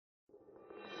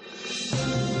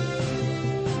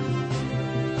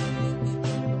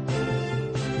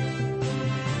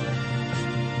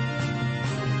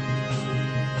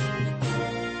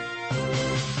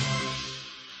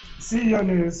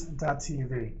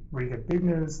CEOnews.tv, where you get big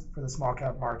news for the small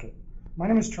cap market. My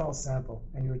name is Charles Sample,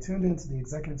 and you are tuned into the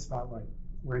Executive Spotlight,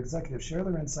 where executives share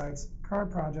their insights,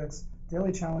 current projects,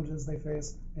 daily challenges they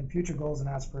face, and future goals and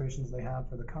aspirations they have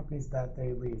for the companies that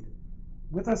they lead.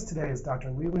 With us today is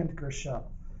Dr. Leland Gershell,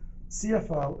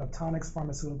 CFO of TNX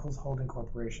Pharmaceuticals Holding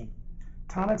Corporation.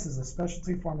 TNX is a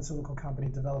specialty pharmaceutical company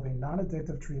developing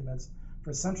non-addictive treatments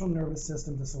for central nervous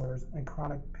system disorders and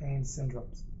chronic pain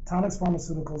syndromes. TNX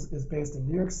Pharmaceuticals is based in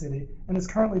New York City and is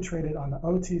currently traded on the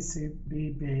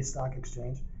OTCBB stock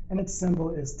exchange, and its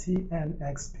symbol is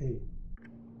TNXP.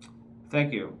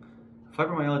 Thank you.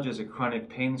 Fibromyalgia is a chronic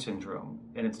pain syndrome,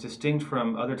 and it's distinct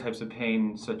from other types of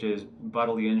pain such as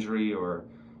bodily injury or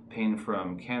pain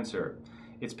from cancer.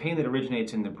 It's pain that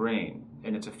originates in the brain,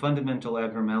 and it's a fundamental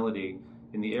abnormality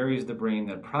in the areas of the brain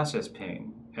that process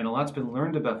pain. And a lot's been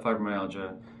learned about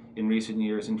fibromyalgia in recent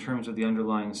years in terms of the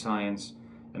underlying science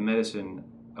and medicine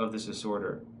of this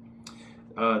disorder.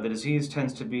 The disease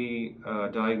tends to be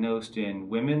diagnosed in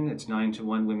women. It's 9 to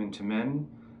 1 women to men.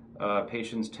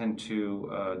 Patients tend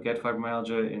to get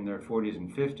fibromyalgia in their 40s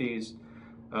and 50s.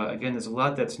 Again, there's a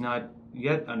lot that's not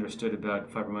yet understood about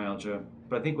fibromyalgia,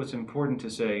 but I think what's important to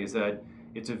say is that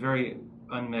it's a very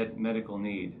unmet medical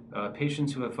need.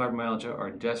 Patients who have fibromyalgia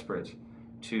are desperate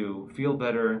to feel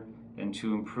better and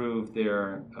to improve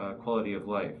their quality of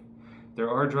life. There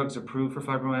are drugs approved for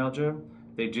fibromyalgia.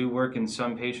 They do work in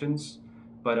some patients,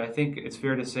 but I think it's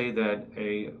fair to say that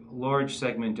a large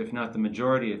segment, if not the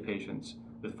majority of patients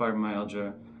with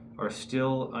fibromyalgia, are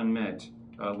still unmet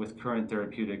with current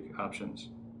therapeutic options.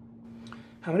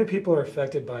 How many people are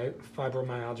affected by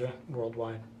fibromyalgia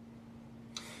worldwide?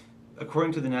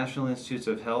 According to the National Institutes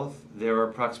of Health, there are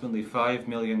approximately 5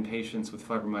 million patients with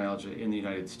fibromyalgia in the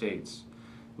United States.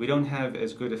 We don't have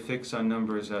as good a fix on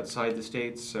numbers outside the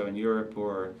States, so in Europe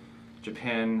or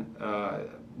Japan,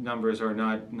 numbers are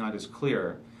not as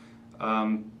clear.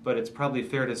 But it's probably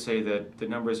fair to say that the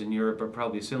numbers in Europe are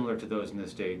probably similar to those in the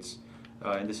States,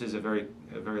 and this is a very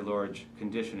large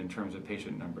condition in terms of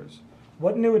patient numbers.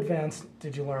 What new advance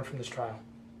did you learn from this trial?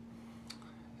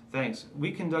 Thanks.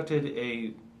 We conducted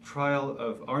a trial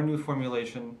of our new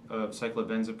formulation of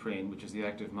cyclobenzaprine, which is the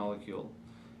active molecule,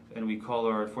 and we call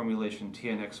our formulation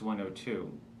TNX-102.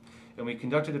 And we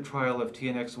conducted a trial of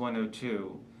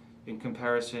TNX-102 in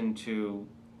comparison to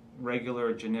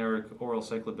regular generic oral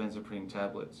cyclobenzaprine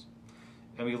tablets.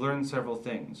 And we learned several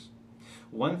things.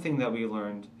 One thing that we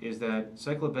learned is that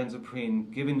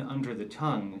cyclobenzaprine given under the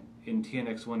tongue in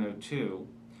TNX-102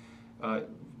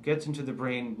 gets into the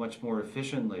brain much more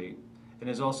efficiently and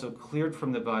is also cleared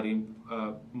from the body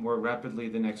more rapidly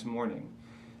the next morning.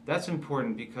 That's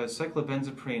important because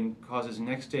cyclobenzaprine causes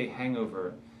next day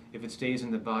hangover if it stays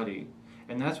in the body,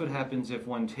 and that's what happens if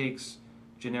one takes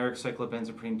generic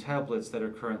cyclobenzaprine tablets that are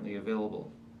currently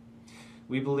available.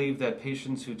 We believe that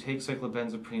patients who take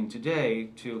cyclobenzaprine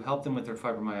today to help them with their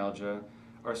fibromyalgia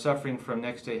are suffering from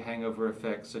next day hangover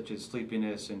effects such as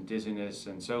sleepiness and dizziness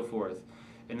and so forth,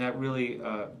 and that really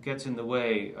gets in the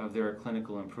way of their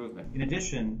clinical improvement. In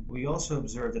addition, we also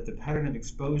observed that the pattern of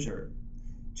exposure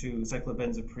to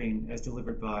cyclobenzaprine as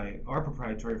delivered by our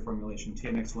proprietary formulation,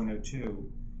 TNX-102,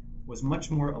 was much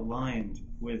more aligned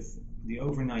with the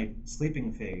overnight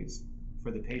sleeping phase for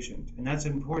the patient. And that's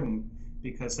important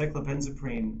because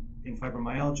cyclobenzaprine in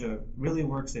fibromyalgia really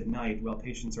works at night while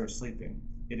patients are sleeping.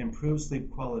 It improves sleep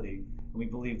quality, and we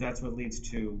believe that's what leads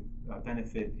to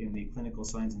benefit in the clinical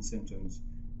signs and symptoms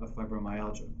of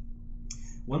fibromyalgia.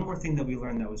 One more thing that we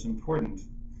learned that was important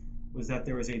was that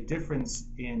there was a difference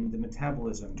in the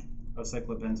metabolism of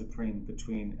cyclobenzaprine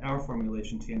between our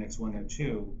formulation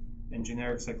TNX-102 and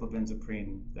generic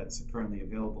cyclobenzaprine that's currently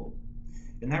available.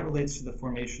 And that relates to the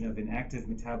formation of an active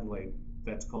metabolite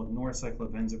that's called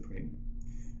norcyclobenzaprine.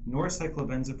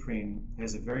 Norcyclobenzaprine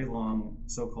has a very long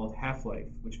so-called half-life,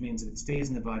 which means that it stays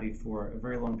in the body for a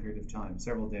very long period of time,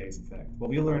 several days in fact. What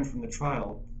we learned from the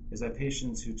trial is that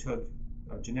patients who took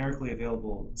generically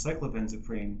available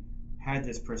cyclobenzaprine had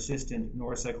this persistent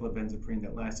norcyclobenzaprine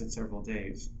that lasted several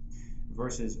days,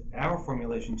 versus our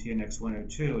formulation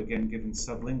TNX-102, again given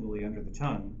sublingually under the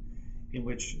tongue, in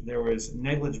which there was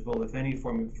negligible, if any,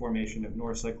 formation of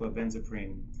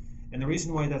norcyclobenzaprine. And the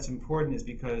reason why that's important is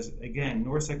because, again,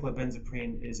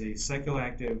 norcyclobenzaprine is a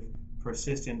psychoactive,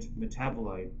 persistent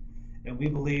metabolite, and we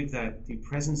believe that the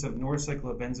presence of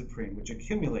norcyclobenzaprine, which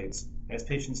accumulates as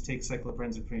patients take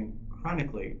cyclobenzaprine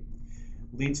chronically,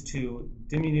 leads to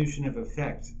diminution of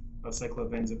effect of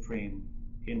cyclobenzaprine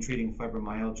in treating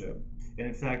fibromyalgia. And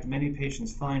in fact, many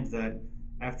patients find that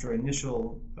after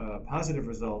initial positive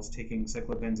results taking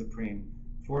cyclobenzaprine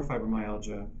for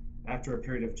fibromyalgia, after a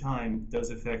period of time,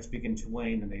 those effects begin to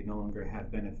wane and they no longer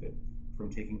have benefit from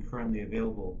taking currently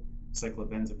available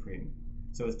cyclobenzaprine.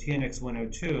 So with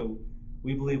TNX-102,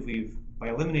 we believe by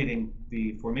eliminating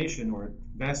the formation or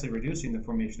vastly reducing the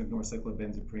formation of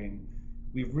norcyclobenzaprine,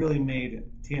 we've really made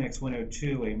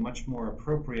TNX-102 a much more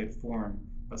appropriate form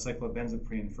of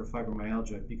cyclobenzaprine for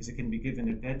fibromyalgia because it can be given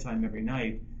at bedtime every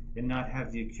night and not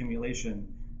have the accumulation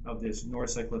of this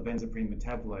norcyclobenzaprine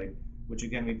metabolite, which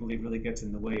again we believe really gets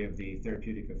in the way of the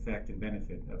therapeutic effect and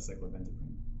benefit of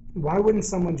cyclobenzaprine. Why wouldn't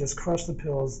someone just crush the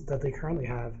pills that they currently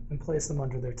have and place them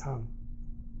under their tongue?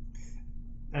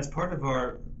 As part of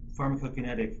our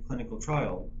pharmacokinetic clinical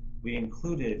trial, we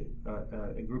included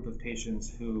a group of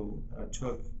patients who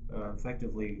took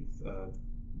effectively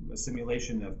a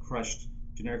simulation of crushed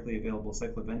generically available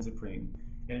cyclobenzaprine,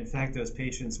 and in fact those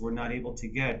patients were not able to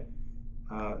get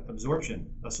absorption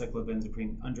of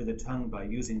cyclobenzaprine under the tongue by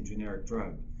using generic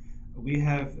drug. We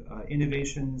have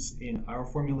innovations in our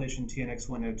formulation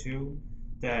TNX-102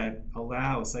 that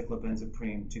allow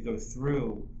cyclobenzaprine to go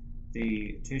through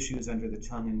the tissues under the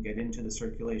tongue and get into the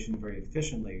circulation very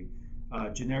efficiently.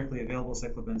 Generically available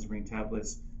cyclobenzaprine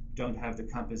tablets don't have the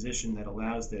composition that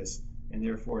allows this, and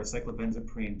therefore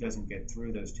cyclobenzaprine doesn't get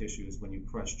through those tissues when you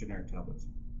crush generic tablets.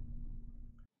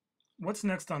 What's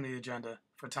next on the agenda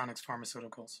for TNX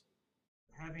Pharmaceuticals?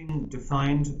 Having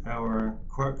defined our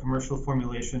commercial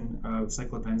formulation of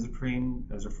cyclobenzaprine,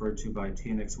 as referred to by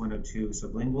TNX-102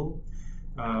 sublingual,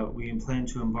 we plan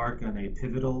to embark on a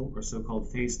pivotal or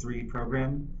so-called phase 3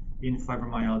 program in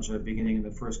fibromyalgia beginning in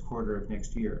the first quarter of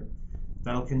next year.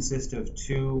 That'll consist of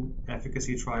 2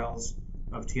 efficacy trials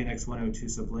of TNX-102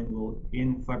 sublingual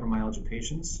in fibromyalgia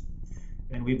patients,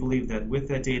 and we believe that with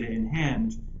that data in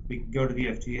hand, we can go to the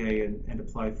FDA and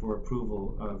apply for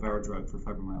approval of our drug for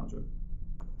fibromyalgia.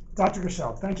 Dr.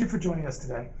 Gashel, thank you for joining us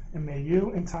today, and may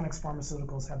you and TNX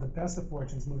Pharmaceuticals have the best of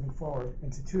fortunes moving forward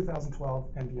into 2012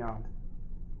 and beyond.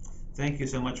 Thank you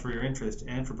so much for your interest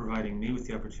and for providing me with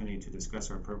the opportunity to discuss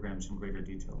our programs in greater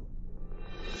detail.